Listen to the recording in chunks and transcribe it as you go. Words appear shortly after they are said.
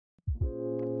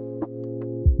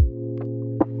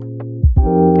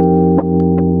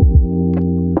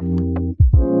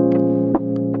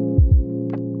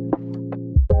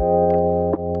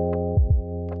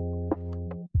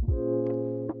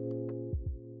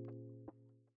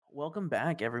Welcome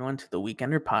back, everyone, to the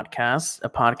Weekender Podcast, a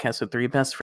podcast with three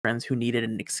best friends who needed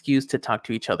an excuse to talk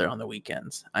to each other on the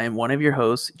weekends. I am one of your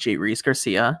hosts, Jay Reese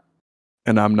Garcia.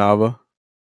 And I'm Nava.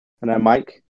 And I'm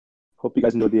Mike. Hope you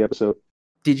guys enjoyed the episode.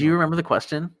 Did you remember the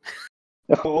question?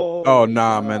 Oh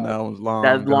nah, man, that was long.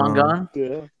 That's long gone?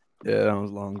 Yeah. Yeah, that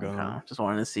was long gone. Okay. Just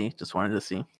wanted to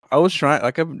see. I was trying,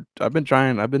 like I've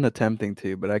been attempting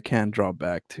to, but I can't draw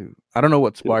back to. I don't know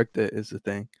what sparked it. Is the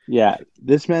thing. Yeah,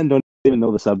 this man don't even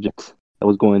know the subject that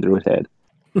was going through his head.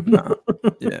 Nah.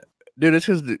 Yeah, dude, it's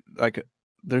just like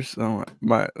there's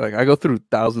I go through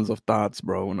thousands of thoughts,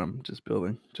 bro, when I'm just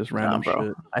building just random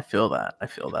shit. I feel that.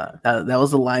 That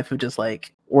was the life of just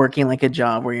like working like a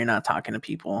job where you're not talking to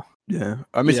people. Yeah,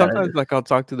 I mean sometimes like I'll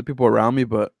talk to the people around me,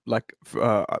 but like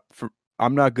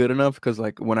I'm not good enough because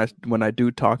like when I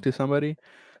do talk to somebody,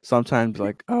 sometimes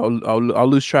like I'll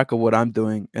lose track of what I'm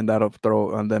doing, and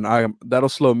that'll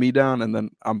slow me down, and then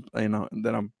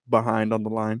I'm behind on the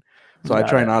line. So I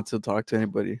try not to talk to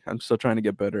anybody. I'm still trying to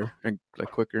get better and like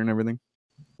quicker and everything.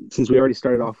 Since we already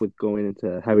started off with going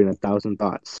into having 1,000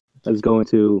 thoughts, let's go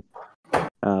into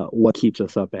what keeps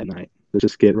us up at night. Let's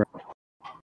just get right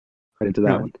into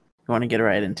that one. You want to get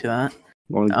right into that?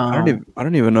 I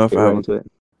don't even know if I have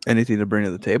anything to bring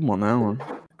to the table on that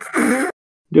one.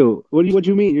 Dude, what do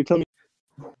you mean? You're telling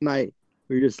me night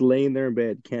where you're just laying there in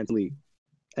bed, can't sleep,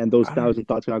 and those 1,000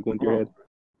 thoughts are not going through your head?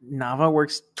 Nava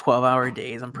works 12-hour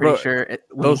days. I'm pretty sure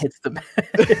when he hits the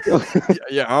bed.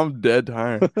 Yeah, I'm dead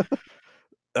tired.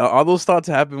 All those thoughts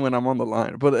happen when I'm on the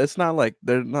line, but it's not like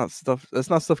they're not stuff. It's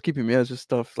not stuff keeping me. It's just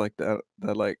stuff like that.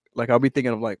 That like I'll be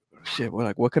thinking of like shit.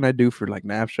 What can I do for like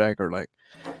Knapsack or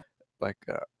or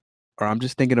I'm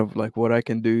just thinking of like what I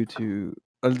can do to.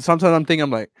 Sometimes I'm thinking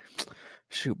I'm like,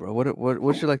 shoot, bro.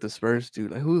 What should like the Spurs do?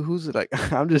 Like who's it like?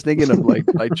 I'm just thinking of like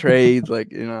trades.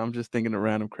 Like I'm just thinking of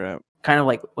random crap. Kind of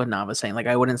like what Nava's saying. Like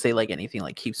I wouldn't say like anything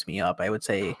like keeps me up. I would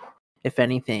say, if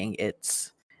anything,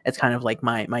 it's kind of like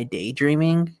my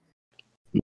daydreaming.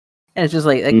 And it's just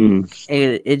like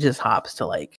it just hops to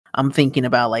like I'm thinking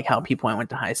about like how people I went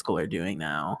to high school are doing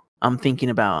now. I'm thinking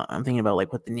about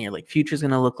like what the near like future is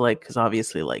gonna look like, because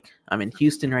obviously like I'm in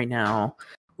Houston right now.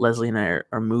 Leslie and I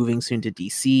are moving soon to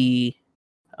DC.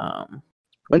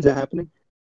 When's that happening?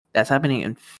 That's happening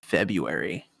in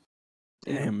February.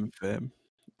 Damn, Feb.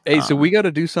 Hey, so we got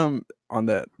to do some on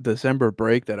that December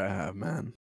break that I have,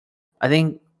 man. I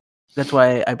think that's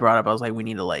why I brought up. I was like, we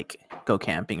need to like go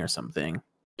camping or something.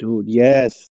 Dude,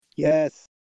 yes.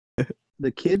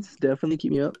 The kids definitely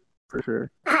keep me up for sure.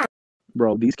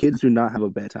 Bro, these kids do not have a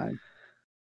bedtime.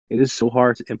 It is so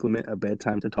hard to implement a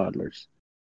bedtime to toddlers.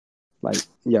 Like,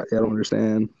 yeah, I don't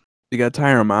understand. You gotta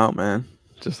tire them out, man.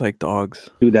 Just like dogs.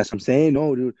 Dude, that's what I'm saying.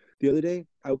 No, dude. The other day,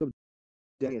 I woke up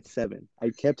at 7.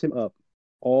 I kept him up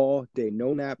all day.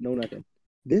 No nap, no nothing.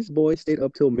 This boy stayed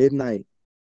up till midnight.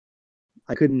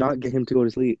 I could not get him to go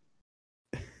to sleep.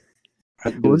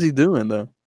 What was he doing, though?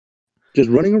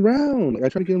 Just running around. Like, I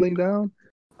tried to get him laying down.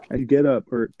 I'd get up.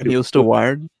 And he was still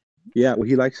wired? Yeah, what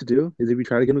he likes to do is if you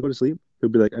try to get him to go to sleep, he'll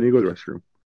be like, I need to go to the restroom.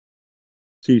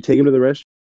 So you take him to the restroom,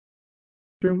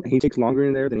 and he takes longer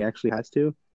in there than he actually has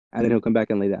to, and then he'll come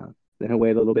back and lay down. Then he'll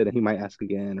wait a little bit, and he might ask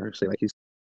again, or say like he's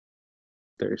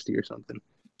thirsty or something.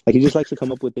 Like he just likes to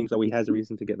come up with things that he has a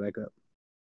reason to get back up.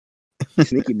 He's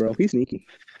sneaky, bro. He's sneaky.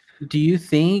 Do you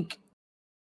think,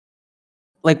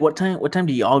 like, what time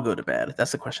do y'all go to bed?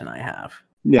 That's the question I have.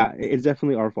 Yeah, it's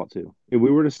definitely our fault too. If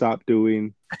we were to stop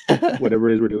doing whatever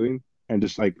it is we're doing and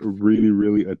just like really,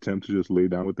 really attempt to just lay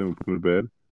down with them and put them to bed,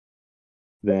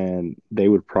 then they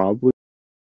would probably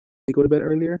go to bed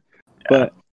earlier. Yeah.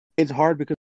 But it's hard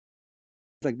because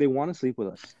like they want to sleep with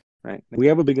us, right? We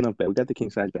have a big enough bed. We got the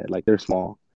king size bed. Like they're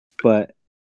small, but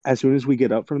as soon as we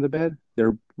get up from the bed,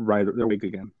 they're awake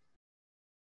again.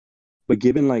 But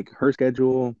given like her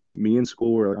schedule, me in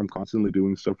school, where I'm constantly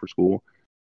doing stuff for school,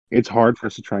 it's hard for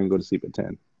us to try and go to sleep at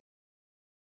 10.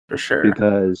 For sure.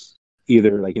 Because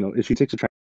either like, if she takes a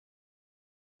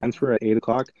transfer at 8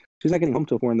 o'clock, she's not getting home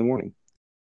till 4 in the morning.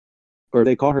 Or if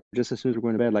they call her just as soon as we're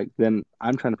going to bed, like then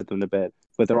I'm trying to put them to bed.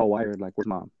 But they're all wired, like, where's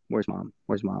mom? Where's mom?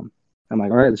 Where's mom? I'm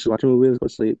like, all right, let's just watch a movie, let's go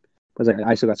to sleep. But like,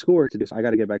 I still got schoolwork to do, so I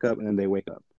got to get back up, and then they wake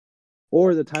up.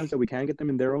 Or the times that we can get them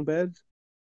in their own beds,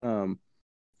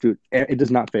 dude, it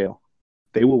does not fail.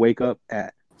 They will wake up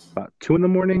at about 2 in the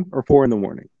morning or 4 in the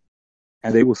morning.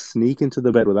 And they will sneak into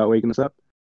the bed without waking us up.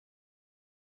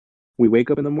 We wake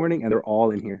up in the morning, and they're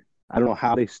all in here. I don't know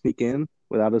how they sneak in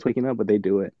without us waking up, but they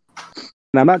do it.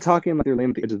 And I'm not talking like they're laying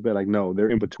at the edge of the bed. Like, no,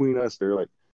 they're in between us. They're like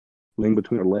laying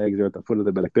between our legs. They're at the foot of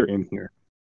the bed. Like, they're in here.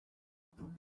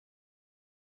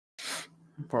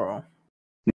 Bro.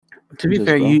 To be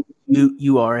fair, you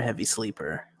you are a heavy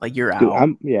sleeper. Like you're Dude,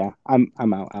 out.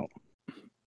 I'm out.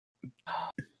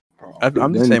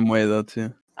 I'm the same way though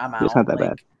too. I'm out. It's not that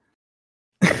bad.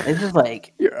 It's just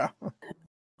like Yeah.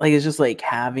 Like it's just like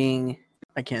having.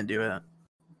 I can't do it.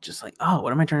 Just like, oh,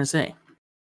 what am I trying to say?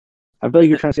 I feel like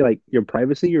you're trying to say like your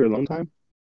privacy, your alone time.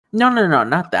 No,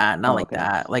 not that. Not like okay.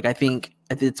 that. Like I think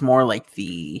it's more like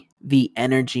the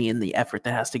energy and the effort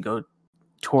that has to go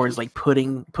towards like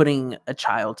putting a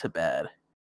child to bed.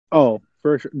 Oh,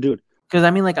 for sure, dude. Because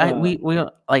I mean, like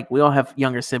we all have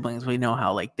younger siblings. We know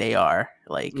how like they are,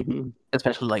 like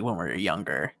especially like when we're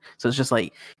younger. So it's just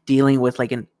like dealing with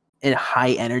like a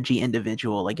high energy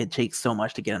individual. Like it takes so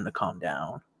much to get them to calm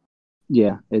down.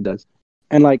 Yeah, it does.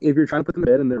 And like if you're trying to put them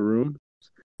to bed in their room,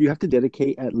 you have to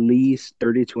dedicate at least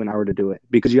 30 to an hour to do it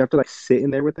because you have to like sit in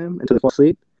there with them until they fall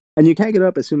asleep. And you can't get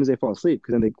up as soon as they fall asleep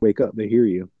because then they wake up, they hear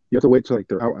you. You have to wait till like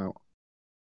they're out.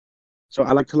 So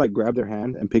I like to like grab their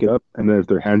hand and pick it up, and then if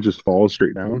their hand just falls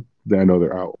straight down, then I know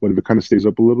they're out. But if it kind of stays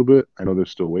up a little bit, I know they're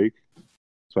still awake,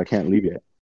 so I can't leave yet.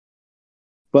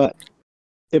 But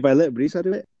if I let Brisa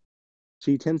do it,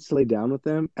 she tends to lay down with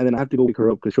them, and then I have to go wake her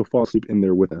up because she'll fall asleep in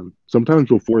there with them. Sometimes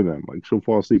she'll for them, like she'll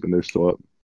fall asleep and they're still up.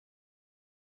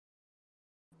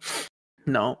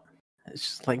 No, it's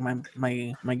just like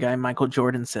my guy Michael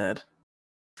Jordan said,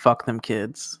 "Fuck them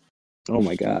kids." Oh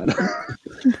my god.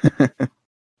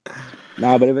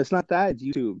 Nah, but if it's not that, it's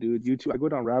YouTube, dude. YouTube, I go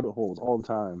down rabbit holes all the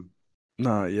time.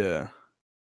 No, yeah.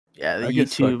 Yeah, I get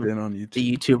sucked in on YouTube.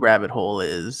 The YouTube rabbit hole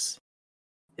is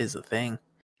a thing.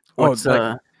 What's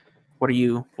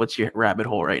What's your rabbit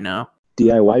hole right now?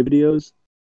 DIY videos.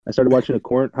 I started watching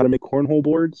how to make cornhole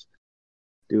boards.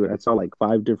 Dude, I saw like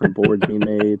 5 different boards being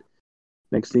made.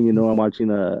 Next thing you know, I'm watching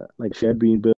a shed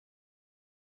being built.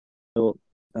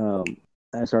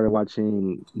 I started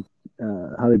watching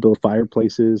how they build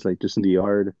fireplaces, like just in the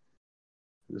yard.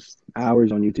 Just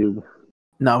hours on YouTube.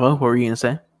 Nava, what were you gonna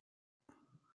say?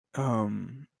 I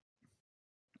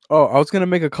was gonna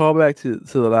make a callback to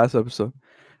the last episode.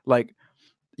 Like,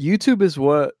 YouTube is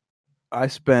what I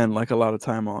spend like a lot of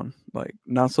time on. Like,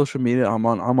 not social media. I'm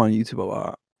on YouTube a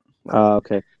lot.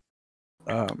 Okay.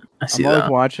 I see I'm always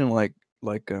watching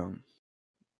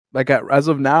as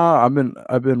of now,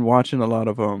 I've been watching a lot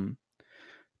of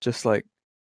just like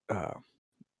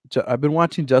I've been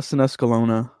watching Justin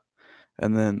Escalona,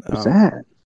 and then what's that?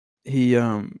 He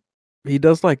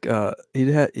does like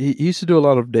he used to do a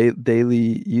lot of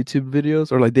daily YouTube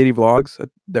videos or like daily vlogs.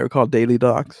 They're called daily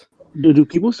docs. Do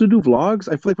people still do vlogs?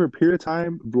 I feel like for a period of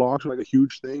time, vlogs were like a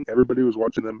huge thing. Everybody was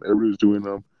watching them. Everybody was doing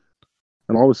them,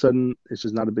 and all of a sudden, it's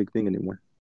just not a big thing anymore.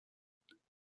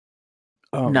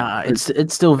 Nah, it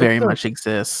still very much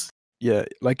exists. Yeah,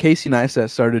 like Casey Neistat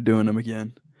started doing them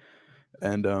again,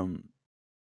 and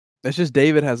it's just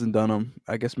David hasn't done them.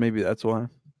 I guess maybe that's why.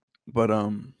 But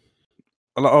I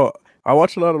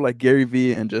watch a lot of like Gary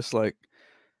Vee and just like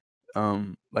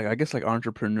I guess like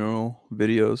entrepreneurial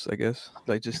videos. I guess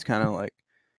like just kind of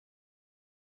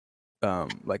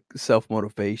like self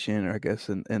motivation, or I guess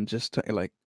and just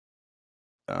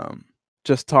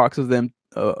just talks of them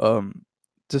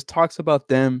just talks about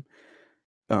them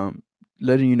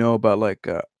letting you know about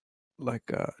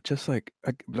just like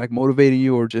motivating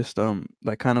you, or just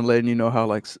like kind of letting you know how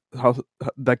like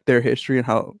their history and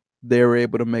how they were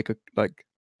able to make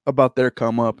about their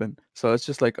come up. And so it's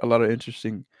just like a lot of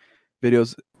interesting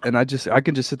videos, and I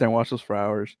can just sit there and watch those for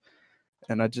hours.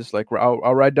 And I just like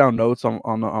I'll write down notes I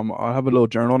have a little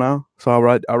journal now, so I'll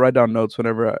write down notes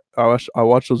whenever I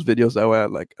watch those videos. That way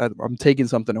I'm taking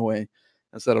something away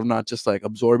instead of not just like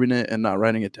absorbing it and not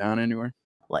writing it down anywhere.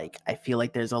 Like I feel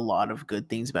like there's a lot of good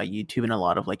things about YouTube and a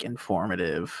lot of like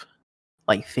informative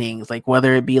like things, like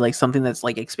whether it be like something that's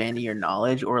like expanding your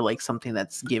knowledge or like something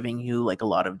that's giving you like a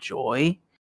lot of joy,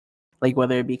 like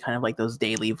whether it be kind of like those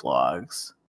daily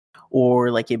vlogs,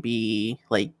 or like it be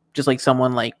like just like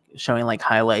someone like showing like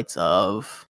highlights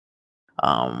of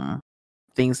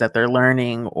things that they're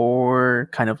learning, or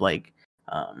kind of like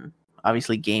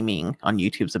obviously gaming on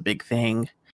YouTube's a big thing,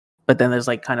 but then there's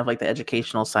like kind of like the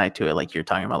educational side to it, like you're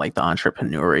talking about, like the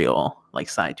entrepreneurial like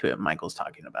side to it. Michael's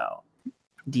talking about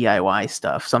DIY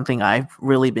stuff. Something I've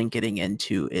really been getting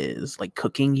into is like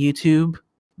cooking YouTube.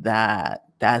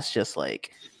 That's just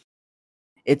like,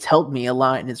 it's helped me a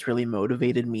lot, and it's really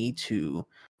motivated me to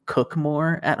cook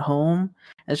more at home.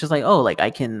 And it's just like, oh, like I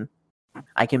can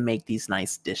make these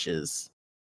nice dishes.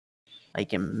 I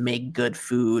can make good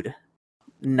food,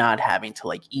 not having to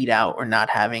like eat out or not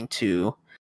having to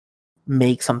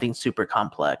make something super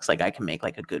complex. Like I can make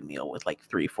like a good meal with like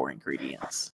 3-4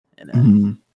 ingredients in it.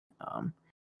 Mm-hmm.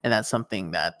 And that's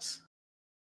something that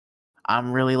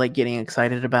I'm really like getting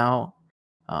excited about.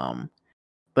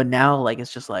 But now like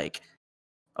it's just like,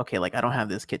 okay, like I don't have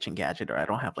this kitchen gadget, or I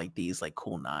don't have like these like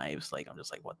cool knives. Like I'm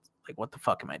just like, what the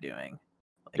fuck am I doing?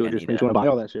 Like Dude, I just need makes you want to buy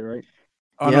all that shit, right?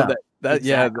 Oh Yeah, no, that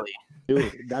exactly.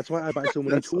 Dude, that's why I buy so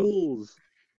many tools.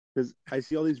 Because I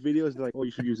see all these videos, they're like, oh,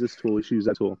 you should use this tool, you should use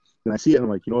that tool. And I see it, and I'm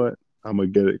like, you know what? I'm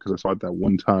going to get it because I saw it that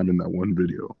one time in that one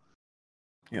video.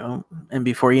 You know, and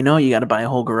before you know it, you got to buy a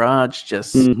whole garage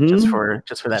just for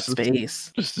that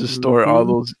space. Just to store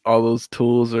all those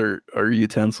tools or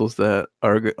utensils that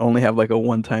only have like a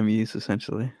one-time use,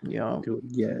 essentially. Yeah. Dude,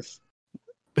 yes.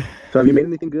 So have you made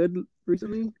anything good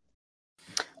recently?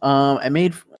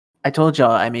 I told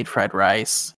y'all I made fried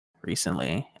rice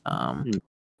recently.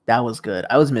 That was good.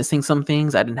 I was missing some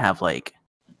things. I didn't have like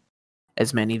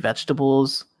as many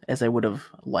vegetables as I would have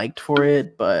liked for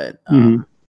it, but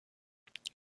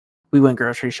we went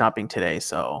grocery shopping today,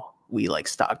 so we like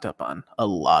stocked up on a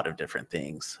lot of different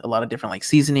things, a lot of different like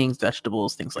seasonings,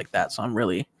 vegetables, things like that. So I'm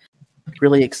really,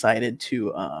 really excited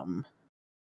to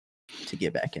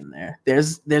get back in there.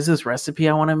 There's this recipe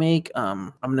I want to make.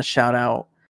 I'm gonna shout out.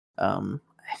 I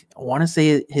want to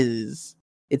say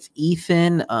it's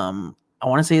Ethan. I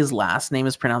want to say his last name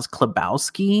is pronounced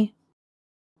Klabowski.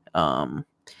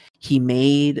 He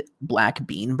made black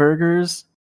bean burgers.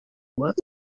 What?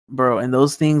 Bro, and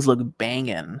those things look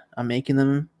banging. I'm making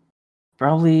them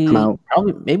probably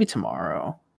maybe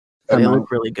tomorrow. They look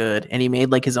really good. And he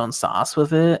made like his own sauce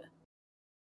with it.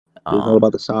 It's all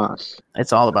about the sauce.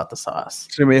 It's all about the sauce.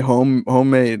 So he made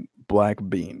homemade black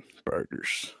bean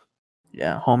burgers.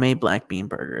 Yeah, homemade black bean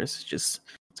burgers. Just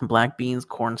some black beans,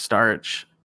 cornstarch,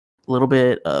 a little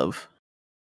bit of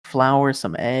flour,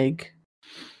 some egg.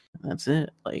 That's it.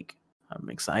 Like, I'm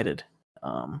excited.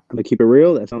 I'm gonna keep it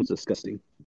real. That sounds disgusting.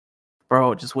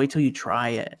 Bro, just wait till you try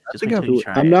it.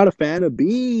 I'm not a fan of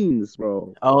beans,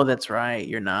 bro. Oh, that's right.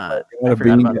 You're not. I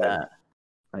forgot about that.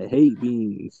 I hate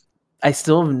beans. I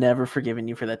still have never forgiven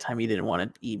you for that time you didn't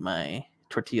want to eat my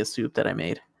tortilla soup that I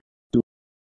made.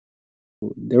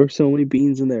 There were so many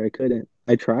beans in there. I couldn't.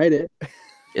 I tried it.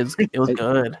 It was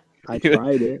good. I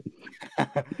tried it.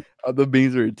 The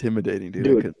beans are intimidating,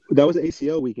 dude. That was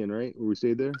ACL weekend, right? Where we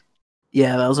stayed there?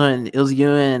 Yeah, that was when it was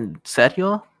you and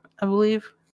Sergio, I believe.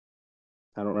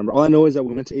 I don't remember. All I know is that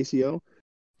we went to ACO.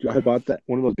 I bought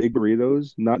one of those big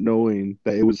burritos, not knowing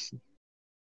that it was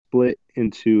split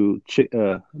into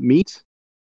meat,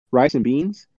 rice, and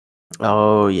beans.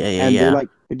 Oh yeah. And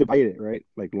they divided it, right,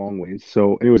 like long ways.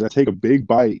 So, anyways, I take a big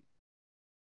bite,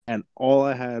 and all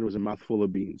I had was a mouthful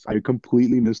of beans. I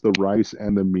completely missed the rice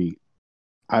and the meat.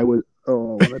 I want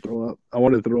to throw up. I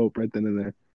want to throw up right then and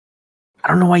there. I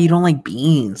don't know why you don't like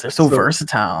beans. They're so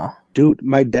versatile, dude.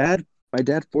 My dad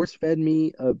force fed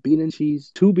me two bean and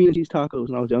cheese tacos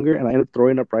when I was younger, and I ended up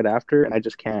throwing up right after, and I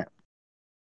just can't.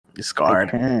 You're scarred.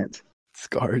 I can't.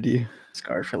 Scarred you.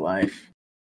 Scarred for life.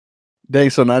 Dang,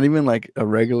 so not even like a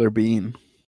regular bean.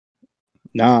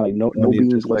 Nah, like no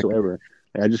beans whatsoever.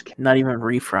 I just can't. Not even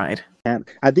refried.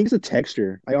 I think it's a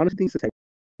texture. I honestly think it's a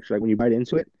texture. Like when you bite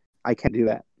into it, I can't do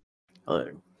that.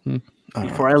 Look,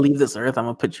 before I leave this earth, I'm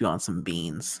gonna put you on some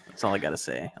beans. That's all I gotta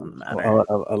say on the matter.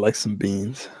 Well, I like some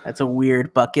beans. That's a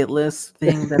weird bucket list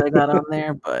thing that I got on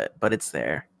there, but it's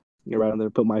there. You're right on there.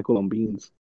 Put Michael on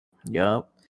beans.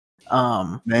 Yup.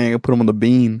 Dang, I put him on the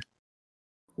bean.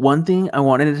 One thing I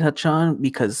wanted to touch on,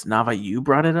 because Nava, you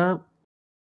brought it up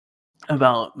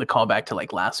about the callback to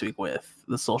like last week with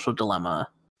the Social Dilemma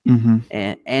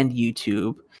and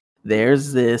YouTube.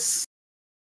 There's this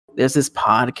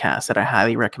podcast that I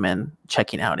highly recommend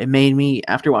checking out. It made me,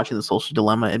 after watching the Social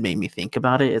Dilemma, it made me think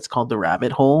about it. It's called The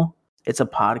Rabbit Hole. It's a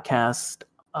podcast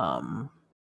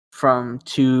from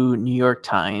two New York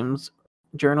Times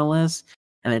journalists,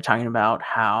 and they're talking about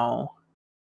how,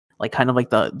 like, kind of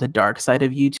like the dark side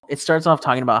of YouTube. It starts off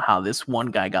talking about how this one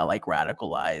guy got like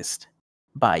radicalized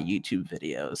by YouTube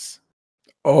videos.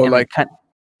 Oh, and like,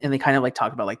 they kind of like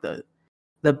talk about like the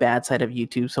bad side of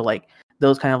YouTube. So like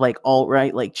those kind of like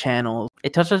alt-right like channels.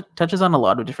 It touches on a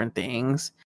lot of different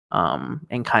things,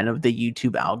 and kind of the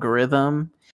YouTube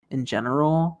algorithm in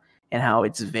general, and how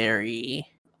it's very,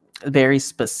 very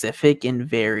specific and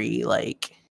very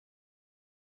like,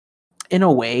 in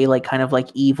a way, like kind of like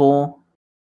evil.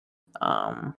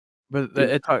 But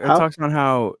it talks on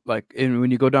how, like,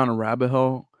 when you go down a rabbit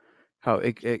hole, how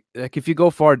it like if you go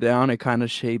far down, it kind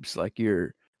of shapes like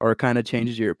it kind of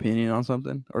changes your opinion on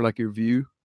something, or like your view.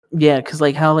 Yeah, because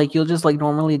like how like you'll just like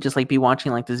normally just like be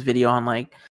watching like this video on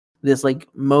like this like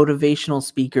motivational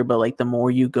speaker, but like the more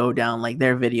you go down like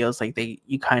their videos, like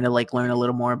you kind of like learn a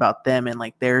little more about them and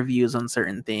like their views on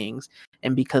certain things.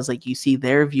 And because like you see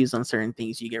their views on certain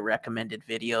things, you get recommended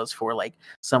videos for like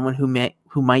someone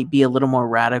who might be a little more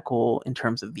radical in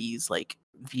terms of these like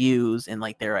views and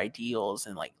like their ideals,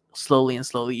 and like slowly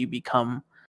you become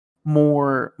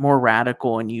more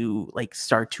radical, and you like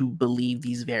start to believe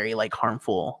these very like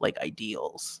harmful like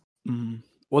ideals.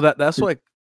 Well, that's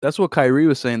what Kyrie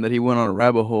was saying, that he went on a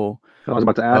rabbit hole. I was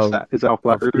about to ask that. Is that how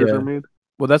flat earthers are made?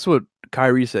 Well, that's what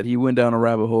Kyrie said. He went down a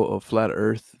rabbit hole of flat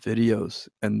Earth videos,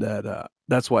 and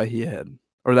that's why he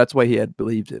had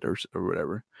believed it or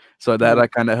whatever. So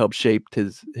that kind of helped shape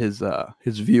his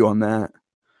view on that.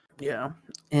 Yeah,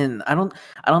 and I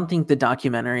don't think the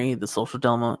documentary, The Social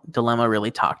Dilemma, really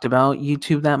talked about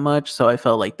YouTube that much. So I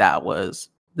felt like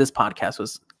this podcast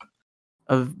was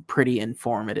a pretty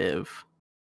informative.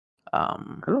 I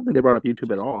don't think they brought up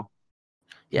YouTube at all.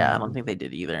 Yeah, I don't think they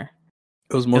did either.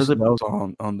 It was mostly that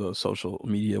was on the social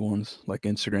media ones like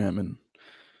Instagram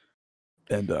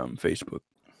and Facebook.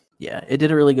 Yeah, it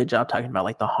did a really good job talking about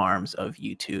like the harms of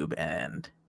YouTube and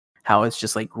how it's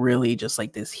just like really just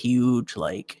like this huge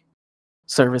like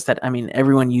service that, I mean,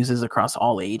 everyone uses across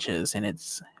all ages, and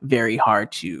it's very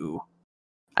hard to,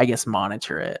 I guess,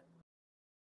 monitor it.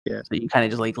 Yeah. So you kind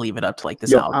of just like leave it up to like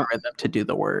this algorithm to do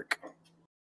the work.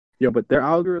 Yeah, but their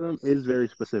algorithm is very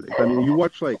specific. I mean, you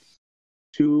watch like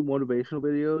 2 motivational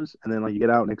videos, and then like you get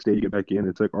out next day, you get back in,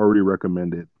 it's like already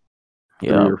recommended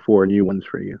 3 or 4 new ones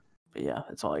for you. But yeah,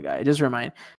 that's all I got. It just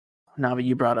Navi,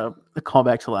 you brought up the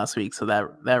callback to last week, so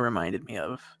that reminded me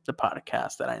of the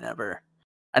podcast that I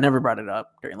never brought it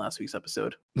up during last week's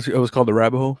episode. It was called The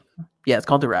Rabbit Hole? Yeah, it's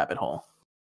called The Rabbit Hole.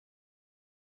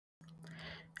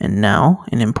 And now,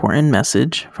 an important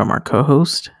message from our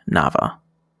co-host, Nava.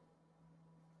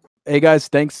 Hey guys,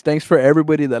 thanks for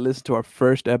everybody that listened to our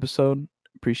first episode.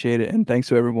 Appreciate it. And thanks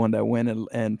to everyone that went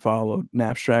and followed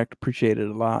Napstract. Appreciate it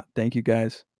a lot. Thank you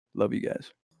guys. Love you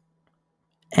guys.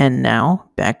 And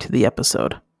now, back to the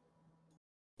episode.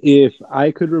 If I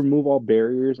could remove all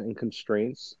barriers and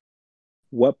constraints,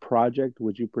 what project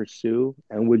would you pursue,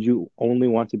 and would you only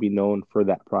want to be known for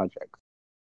that project?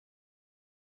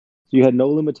 So you had no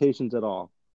limitations at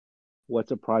all. What's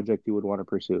a project you would want to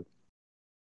pursue?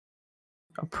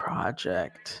 A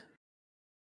project.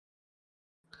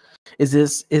 Is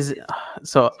this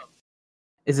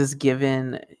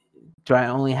given? Do I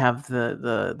only have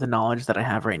the knowledge that I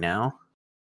have right now?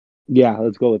 Yeah,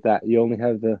 let's go with that. You only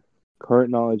have the current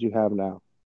knowledge you have now.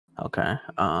 Okay.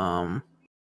 And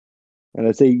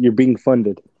let's say you're being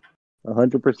funded,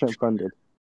 100% funded.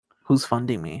 Who's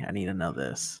funding me? I need to know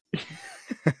this.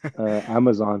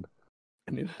 Amazon.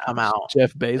 I'm out.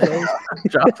 Jeff Bezos.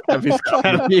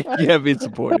 Yeah, be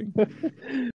supporting.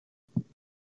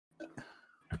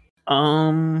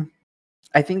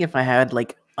 I think if I had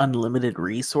like unlimited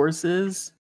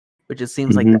resources, which it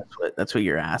seems like that's what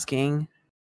you're asking,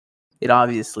 it'd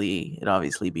obviously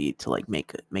be to like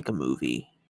make a movie,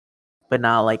 but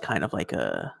not like kind of like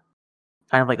a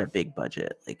big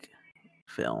budget like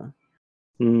film.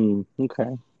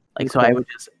 Okay. Like, so I would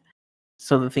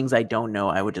so the things I don't know,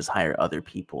 I would just hire other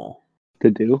people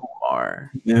to do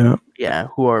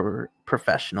who are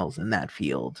professionals in that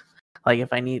field. Like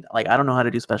if I need, like, I don't know how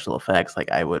to do special effects, like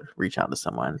I would reach out to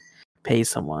someone, pay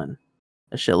someone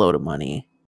a shitload of money,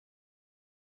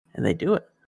 and they do it,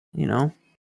 you know?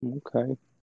 Okay.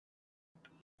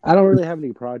 I don't really have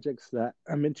any projects that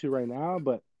I'm into right now,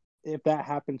 but if that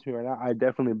happened to me right now, I'd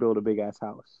definitely build a big ass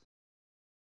house.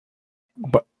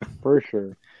 But for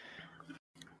sure.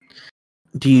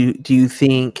 Do you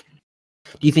think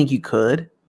you could?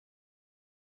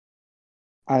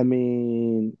 I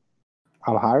mean,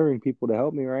 I'm hiring people to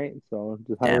help me, right? So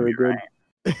just hire a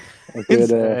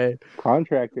good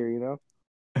contractor, you know?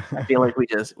 I feel like we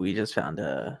just found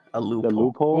a loophole. The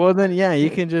loophole? Well, then, yeah, you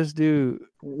can just do...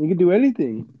 You can do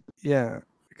anything. Yeah,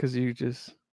 because you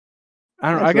just...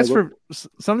 I don't know. I guess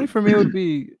something for me would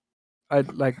be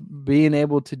I'd like being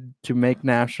able to make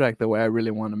Napstract the way I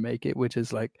really want to make it, which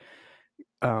is like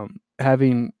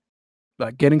having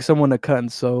like getting someone to cut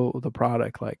and sew the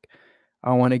product. Like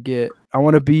I want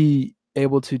to be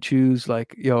able to choose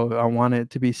like, I want it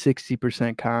to be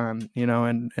 60% cotton,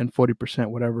 and 40%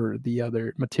 whatever the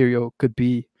other material could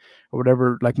be, or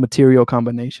whatever like material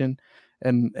combination.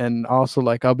 And also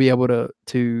like I'll be able to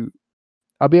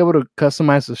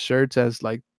customize the shirts as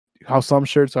like how some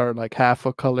shirts are like half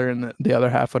a color and the other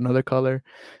half another color,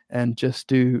 and just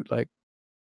do like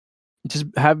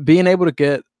being able to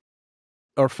get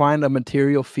or find a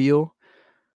material feel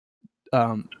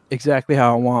exactly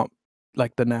how I want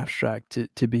like the Napstract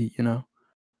to be,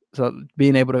 So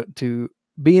being able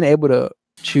to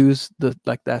choose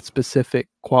that specific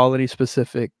quality,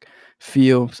 specific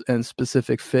feels, and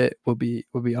specific fit would be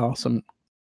awesome.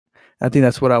 I think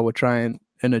that's what I would try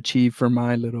and achieve for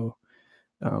my little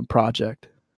project.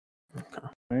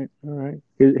 All right.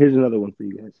 Here's another one for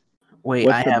you guys. Wait,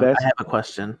 I have a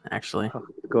question actually. Oh,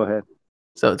 go ahead.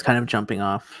 So it's kind of jumping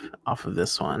off of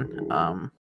this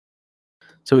one.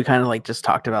 So we kind of like just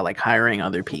talked about like hiring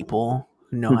other people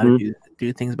who know how to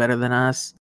do things better than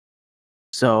us.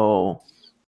 So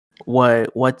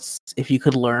what's if you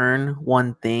could learn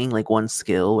one thing, like one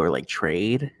skill or like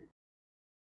trade,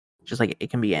 just like it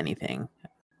can be anything,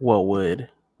 what would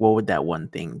that one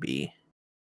thing be?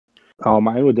 Oh,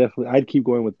 mine would definitely. I'd keep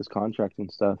going with this contracting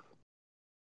stuff.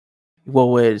 What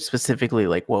would specifically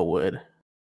like what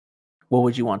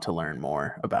would you want to learn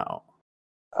more about?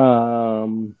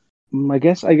 I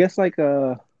guess like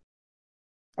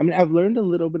I mean, I've learned a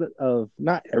little bit of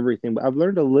not everything, but I've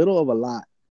learned a little of a lot,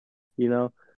 you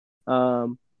know.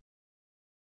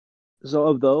 So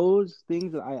of those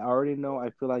things that I already know, I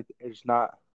feel like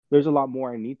there's a lot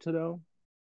more I need to know.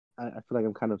 I feel like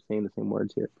I'm kind of saying the same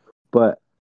words here, but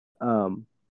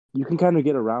you can kind of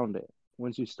get around it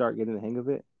once you start getting the hang of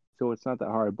it. So it's not that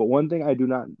hard. But one thing I do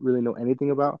not really know anything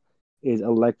about is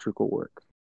electrical work.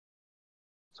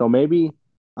 So maybe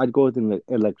I'd go with an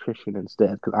electrician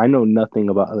instead because I know nothing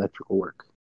about electrical work.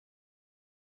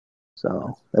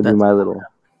 So that'd be my little.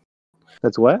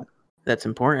 That's what? That's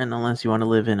important unless you want to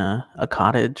live in a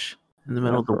cottage in the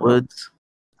middle of the woods.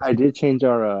 I did change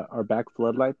our back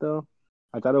floodlight though.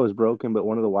 I thought it was broken, but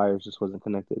one of the wires just wasn't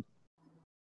connected.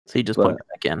 So you just plugged it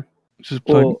back in.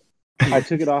 Well, I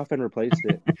took it off and replaced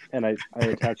it, and I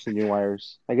attached the new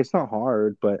wires. Like it's not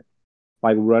hard, but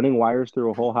like running wires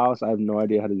through a whole house, I have no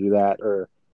idea how to do that, or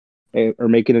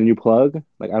making a new plug.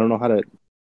 Like I don't know how to.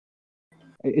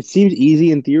 It seems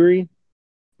easy in theory,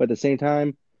 but at the same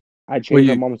time, I changed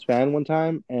my mom's fan one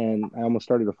time, and I almost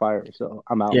started a fire. So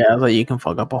I'm out. Yeah, like you can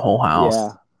fuck up a whole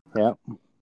house. Yeah.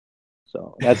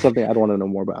 So that's something I'd want to know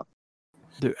more about.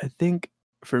 Dude, I think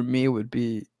for me it would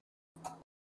be.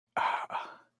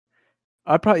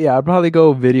 I'd probably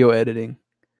go video editing.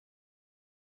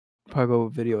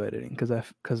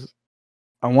 Because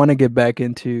I want to get back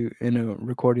into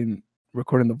recording the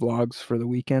vlogs for the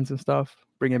weekends and stuff.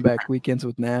 Bringing back weekends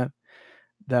with Nav.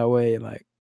 That way,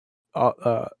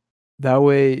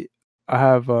 I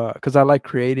have because I like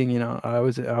creating. I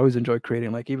always enjoy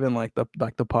creating. Like even like the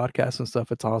podcast and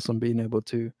stuff. It's awesome being able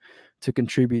to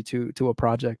contribute to a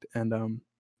project. And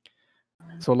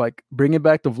so like bringing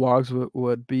back the vlogs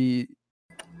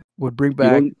would bring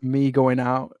back me going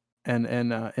out and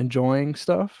enjoying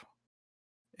stuff,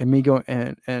 and me going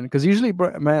and because usually,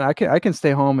 man, I can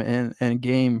stay home and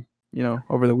game,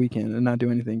 over the weekend and not do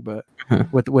anything. But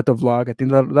with the vlog, I think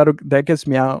that gets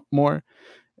me out more,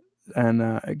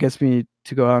 and it gets me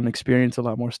to go out and experience a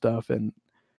lot more stuff. And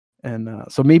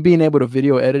so me being able to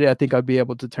video edit it, I think I'd be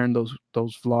able to turn those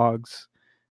vlogs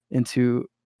into,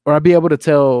 or I'd be able to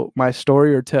tell my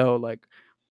story or tell like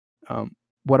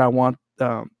what I want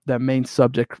that main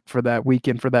subject for that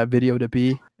weekend for that video to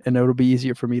be, and it'll be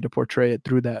easier for me to portray it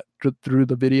through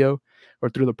the video or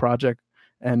through the project.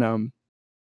 And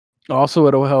also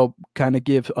it'll help kind of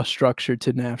give a structure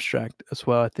to Navstract as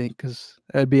well, I think, because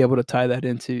I'd be able to tie that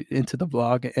into the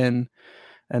vlog, and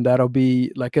that'll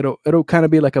be like it'll kind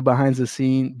of be like a behind the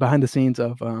scenes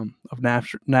of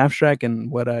Navstract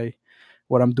and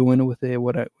what I'm doing with it,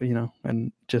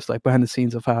 and just like behind the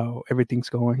scenes of how everything's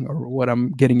going or what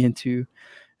I'm getting into,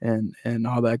 and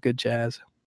all that good jazz.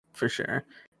 For sure.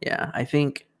 Yeah, I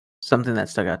think something that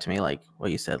stuck out to me, like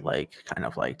what you said, like kind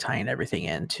of like tying everything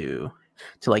into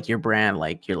like your brand,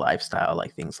 like your lifestyle,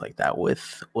 like things like that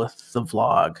with the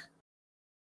vlog.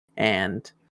 And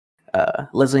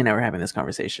Leslie and I were having this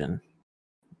conversation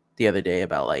the other day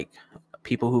about like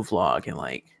people who vlog and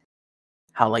like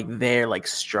how like their like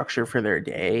structure for their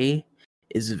day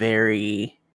is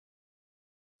very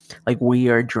like, we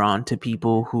are drawn to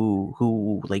people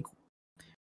who like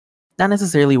not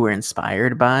necessarily we're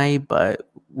inspired by,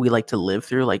 but we like to live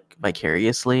through like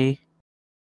vicariously.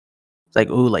 It's like,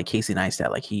 ooh, like Casey Neistat,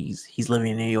 like he's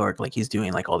living in New York, like he's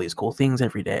doing like all these cool things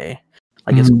every day.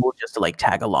 Like it's cool just to like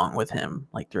tag along with him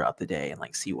like throughout the day and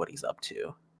like see what he's up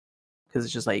to. Because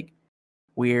it's just like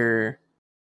we're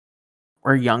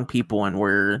young people and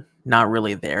we're not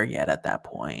really there yet at that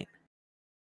point.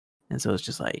 And so it's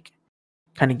just like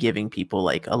kind of giving people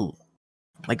like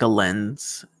a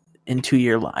lens into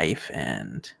your life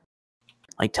and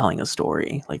like telling a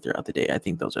story like throughout the day. I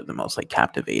think those are the most like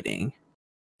captivating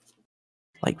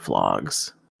like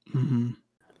vlogs. And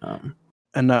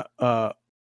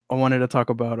wanted to talk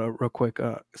about real quick,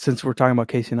 since we're talking about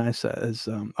Casey Neistat, is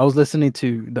I was listening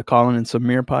to the Colin and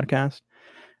Samir podcast,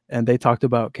 and they talked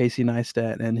about Casey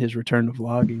Neistat and his return to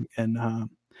vlogging,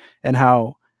 and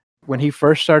how when he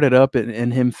first started up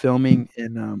in him filming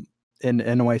in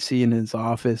NYC in his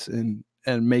office and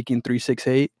making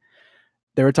 368,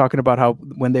 they were talking about how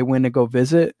when they went to go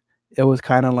visit, it was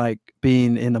kind of like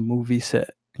being in a movie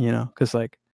set, because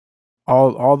like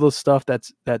all the stuff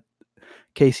that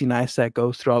Casey Neistat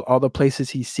goes through, all the places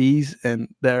he sees and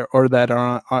that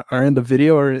are in the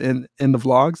video or in the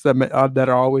vlogs that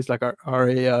are always like are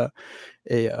a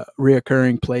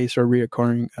reoccurring place or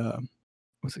reoccurring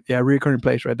reoccurring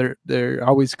place, right? They're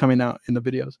always coming out in the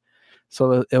videos.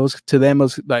 So it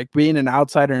was like being an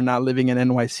outsider and not living in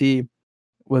NYC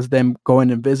was them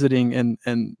going and visiting,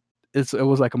 and it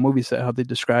was like a movie set how they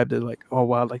described it, like, oh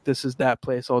wow, like this is that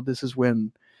place, oh this is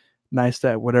when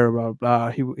Neistat, whatever, blah, blah,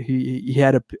 he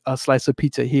had a slice of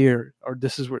pizza here, or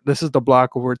this is the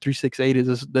block where 368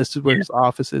 is. This is where his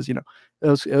office is.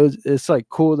 It's like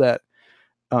cool that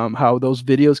how those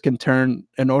videos can turn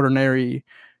an ordinary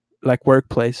like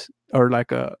workplace or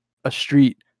like a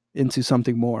street into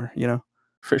something more.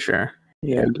 For sure.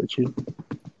 Yeah, I get you.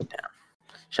 Yeah.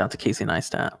 Shout out to Casey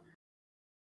Neistat.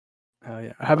 Oh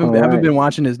yeah, I haven't been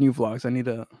watching his new vlogs. I need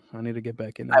to get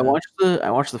back into. I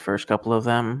watched the first couple of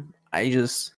them. I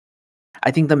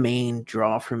think the main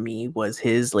draw for me was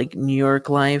his like New York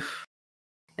life,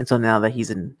 and so now that he's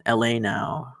in LA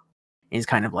now, he's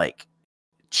kind of like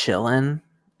chilling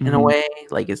in a way.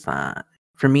 Like it's not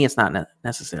for me. It's not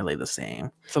necessarily the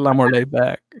same. It's a lot more laid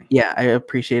back. Yeah, I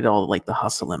appreciate all like the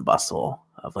hustle and bustle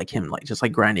of like him, like just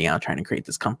like grinding out, trying to create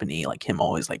this company. Like him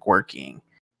always like working.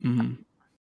 Mm-hmm.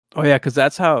 Oh yeah, because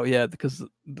that's how. Yeah, because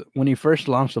when he first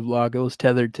launched the vlog, it was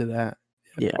tethered to that.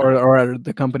 Yeah, or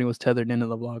the company was tethered into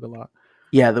the vlog a lot.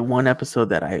 Yeah, the one episode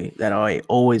that I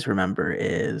always remember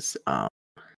is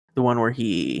the one where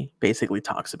he basically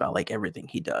talks about like everything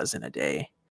he does in a day.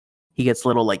 He gets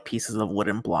little like pieces of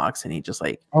wooden blocks, and he just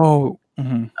like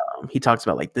he talks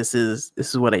about like this is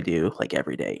what I do like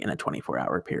every day in a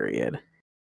 24-hour period.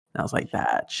 And I was like,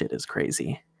 that shit is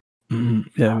crazy.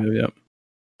 Yeah.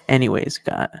 Anyways,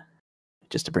 got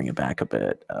just to bring it back a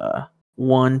bit.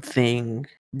 One thing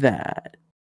that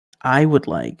I would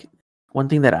like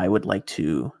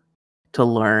to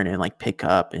learn and like pick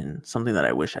up, and something that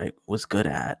I wish I was good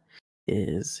at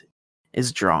is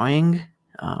drawing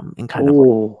and kind of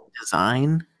like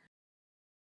design.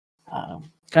 Kind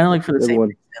of like for the same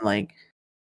reason like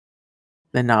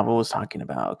the novel was talking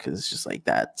about, because it's just like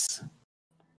that's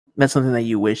something that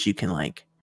you wish you can like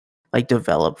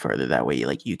develop further. That way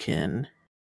like you can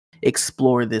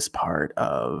explore this part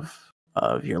of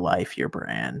your life, your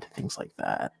brand, things like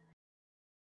that.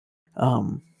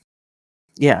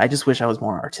 Yeah, I just wish I was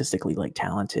more artistically like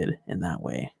talented in that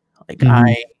way. Like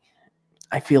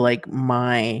I feel like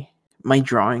my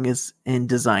drawing is in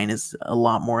design is a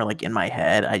lot more like in my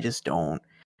head. I just don't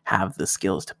have the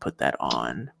skills to put that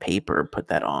on paper, put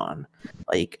that on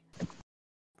like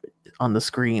on the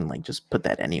screen, like just put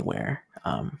that anywhere.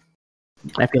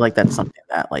 I feel like that's something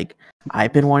that like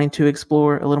I've been wanting to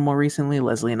explore a little more recently.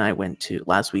 Leslie and I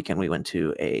last weekend we went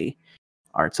to a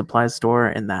art supplies store,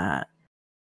 and that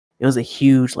it was a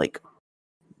huge like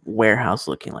warehouse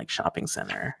looking like shopping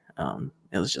center.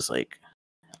 It was just like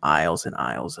aisles and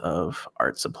aisles of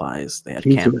art supplies. They had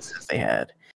canvases, they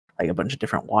had like a bunch of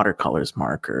different watercolors,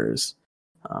 markers,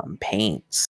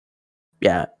 paints.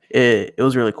 Yeah, it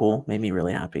was really cool. Made me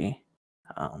really happy.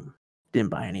 Didn't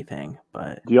buy anything,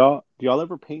 but do y'all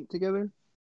ever paint together?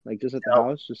 Like just at the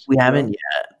house? We haven't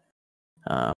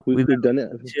yet. We've done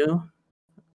it too.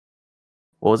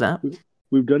 What was that?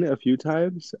 We've done it a few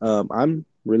times. I'm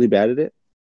really bad at it.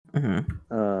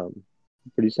 But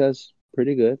he says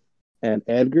pretty good. And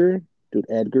Edgar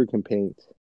can paint.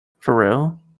 For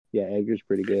real? Yeah, Edgar's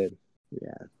pretty good.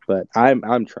 Yeah, but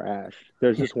I'm trash.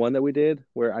 There's this one that we did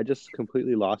where I just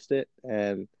completely lost it,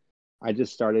 and I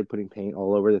just started putting paint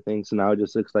all over the thing. So now it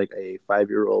just looks like a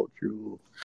 5-year-old drew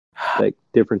like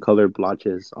different colored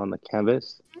blotches on the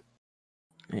canvas.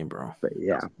 Hey, bro. But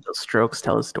yeah, those strokes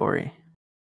tell a story.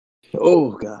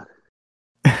 Oh God.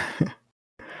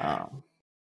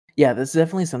 Yeah, this is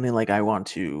definitely something like I want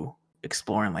to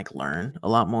explore and like learn a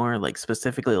lot more, like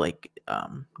specifically like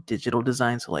digital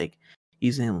design. So like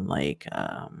using like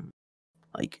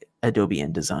Adobe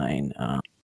InDesign.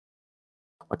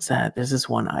 What's that? There's this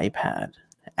one iPad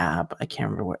app. I can't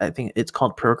remember what. I think it's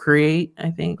called Procreate.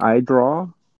 I think.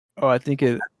 iDraw. Oh, I think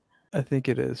it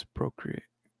is Procreate.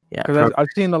 Yeah, because I've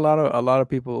seen a lot of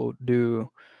people do,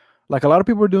 like a lot of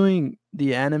people are doing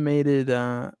the animated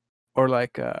or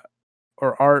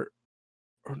art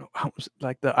or no,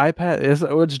 like the iPad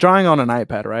it's drawing on an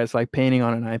iPad, right? It's like painting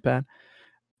on an iPad,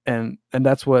 and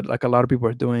that's what like a lot of people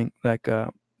are doing. Like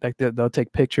they'll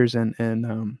take pictures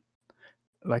and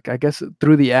like I guess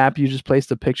through the app you just place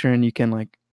the picture and you can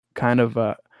like kind of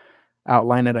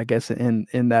outline it, I guess,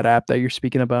 in that app that you're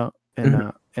speaking about,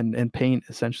 and and paint,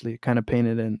 essentially kind of paint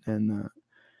it and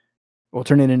well,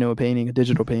 turn it into a painting, a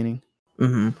digital painting.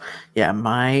 Yeah,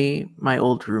 my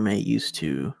old roommate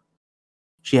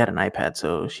she had an iPad,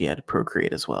 so she had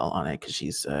Procreate as well on it because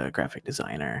she's a graphic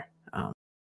designer. And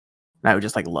I would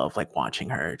just like love like watching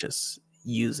her just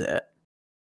use it.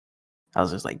 I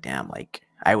was just like, damn, like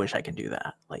I wish I could do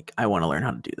that. Like I want to learn how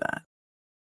to do that.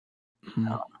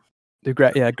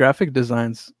 The graphic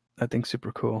designs, I think,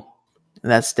 super cool.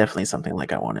 That's definitely something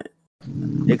like I want to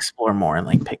explore more and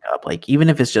like pick up. Like even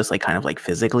if it's just like kind of like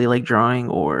physically like drawing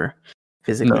or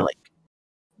physically like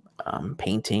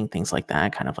painting, things like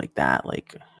that, kind of like that,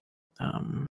 like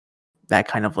that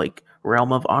kind of like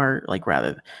realm of art, like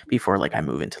rather before like I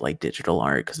move into like digital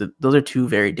art, because those are two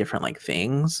very different like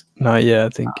things. No, yeah,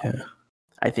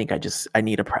 I think I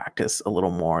need to practice a little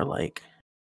more, like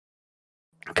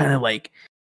kind of like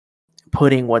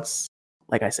putting what's,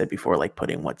 like I said before, like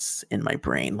putting what's in my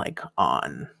brain like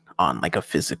on like a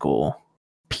physical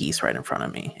piece right in front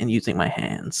of me and using my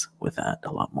hands with that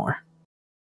a lot more.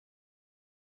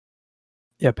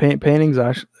 Yeah, paintings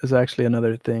is actually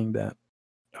another thing that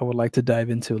I would like to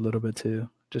dive into a little bit too.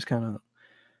 Just kind of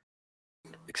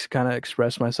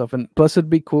express myself, and plus it'd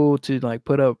be cool to like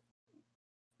put up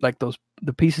like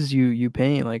the pieces you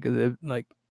paint, like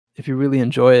if you really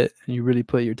enjoy it and you really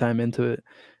put your time into it,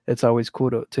 it's always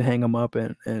cool to hang them up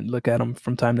and look at them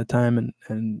from time to time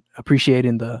and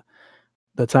appreciating the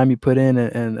time you put in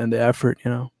and the effort, you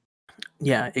know.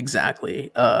 Yeah, exactly.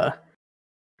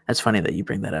 That's funny that you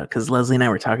bring that up, because Leslie and I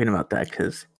were talking about that,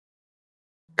 because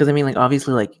I mean, like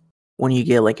obviously, like when you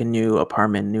get like a new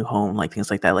apartment, new home, like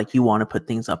things like that, like you want to put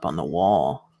things up on the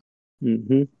wall.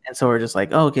 And so we're just like,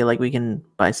 oh, okay, like we can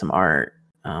buy some art,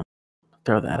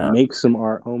 throw that up, make some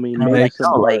art, homie. And make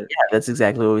some art. Like, yeah, that's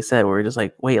exactly what we said. We're just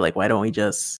like, wait, like why don't we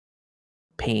just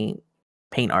paint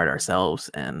art ourselves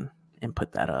and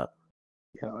put that up?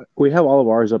 Yeah, we have all of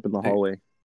ours up in the hallway,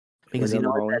 because you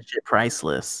know that shit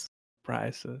priceless.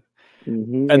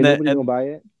 And nobody's gonna buy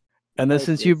it. And then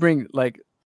since you bring like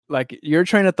your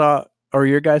train of thought, or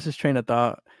your guys' train of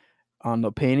thought on the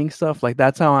painting stuff, like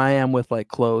that's how I am with like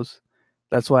clothes.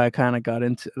 That's why I kind of got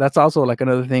into. That's also like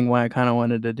another thing why I kind of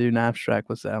wanted to do Napstrack,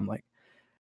 was that I'm like,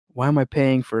 why am I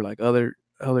paying for like other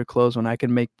clothes when I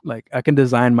can make, like I can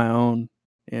design my own,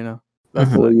 you know?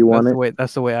 That's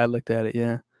that's the way I looked at it,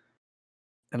 yeah.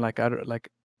 And like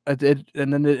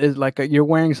and then it's like you're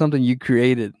wearing something you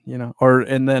created, you know,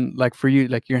 and then like for you,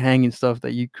 like you're hanging stuff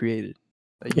that you created,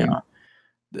 like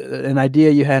an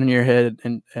idea you had in your head,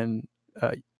 and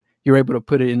you're able to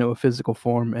put it into a physical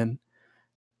form,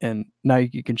 and now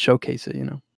you can showcase it, you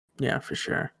know. Yeah, for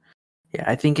sure. Yeah,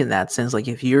 I think in that sense, like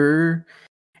if you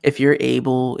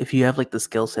have like the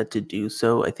skill set to do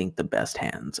so, I think the best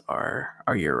hands are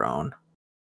your own.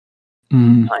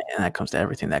 And that comes to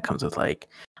everything that comes with like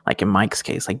in Mike's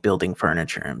case, like building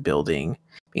furniture and being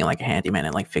like a handyman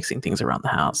and like fixing things around the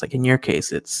house. Like in your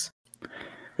case, it's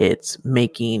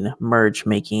making merch,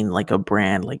 making like a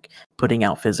brand, like putting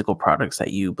out physical products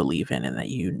that you believe in and that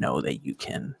you know that you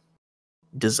can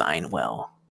design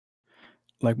well.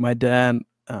 Like my dad,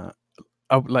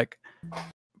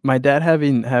 my dad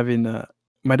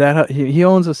my dad, he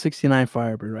owns a 69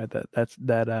 Firebird, right?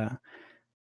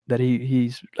 That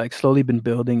he's like slowly been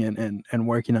building and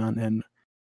working on, and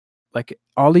like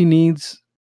all he needs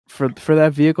for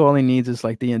that vehicle, all he needs is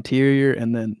like the interior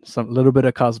and then some little bit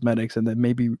of cosmetics, and then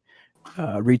maybe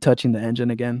retouching the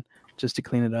engine again just to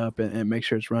clean it up and make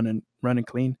sure it's running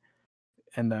clean.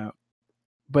 And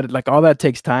but like all that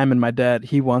takes time, and my dad,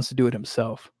 he wants to do it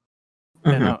himself.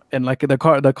 And like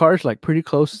the car's like pretty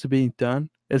close to being done.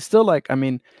 It's still like, I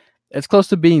mean, it's close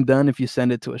to being done if you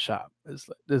send it to a shop.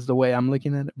 Is the way I'm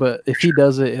looking at it. But if he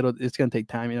does it, it's gonna take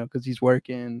time, you know, because he's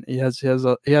working. He has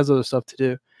other stuff to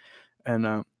do. And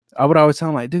I would always tell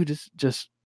him like, dude, just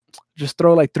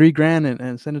throw like $3,000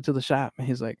 and send it to the shop. And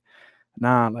he's like,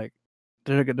 nah, like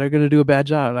they're gonna do a bad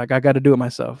job. Like I got to do it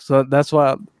myself. So that's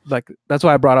why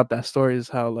I brought up that story, is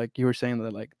how like you were saying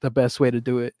that like the best way to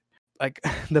do it, like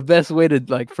the best way to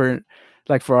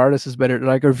for artists is better,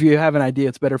 like, or if you have an idea,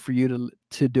 it's better for you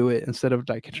to do it instead of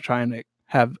like trying to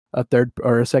have a third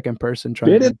or a second person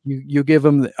try. Like, you give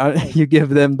them you give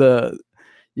them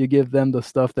the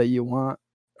stuff that you want,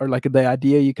 or like the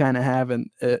idea you kind of have, and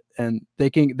they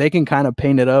can kind of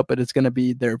paint it up, but it's going to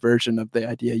be their version of the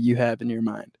idea you have in your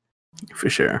mind. For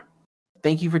sure.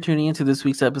 Thank you for tuning into this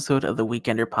week's episode of the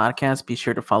Weekender Podcast. Be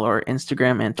sure to follow our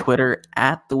Instagram and Twitter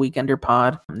at the Weekender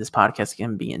Pod. This podcast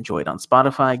can be enjoyed on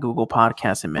Spotify, Google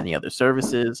Podcasts, and many other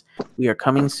services. We are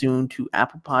coming soon to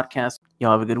Apple Podcasts.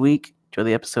 Y'all have a good week. Enjoy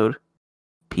the episode.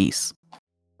 Peace.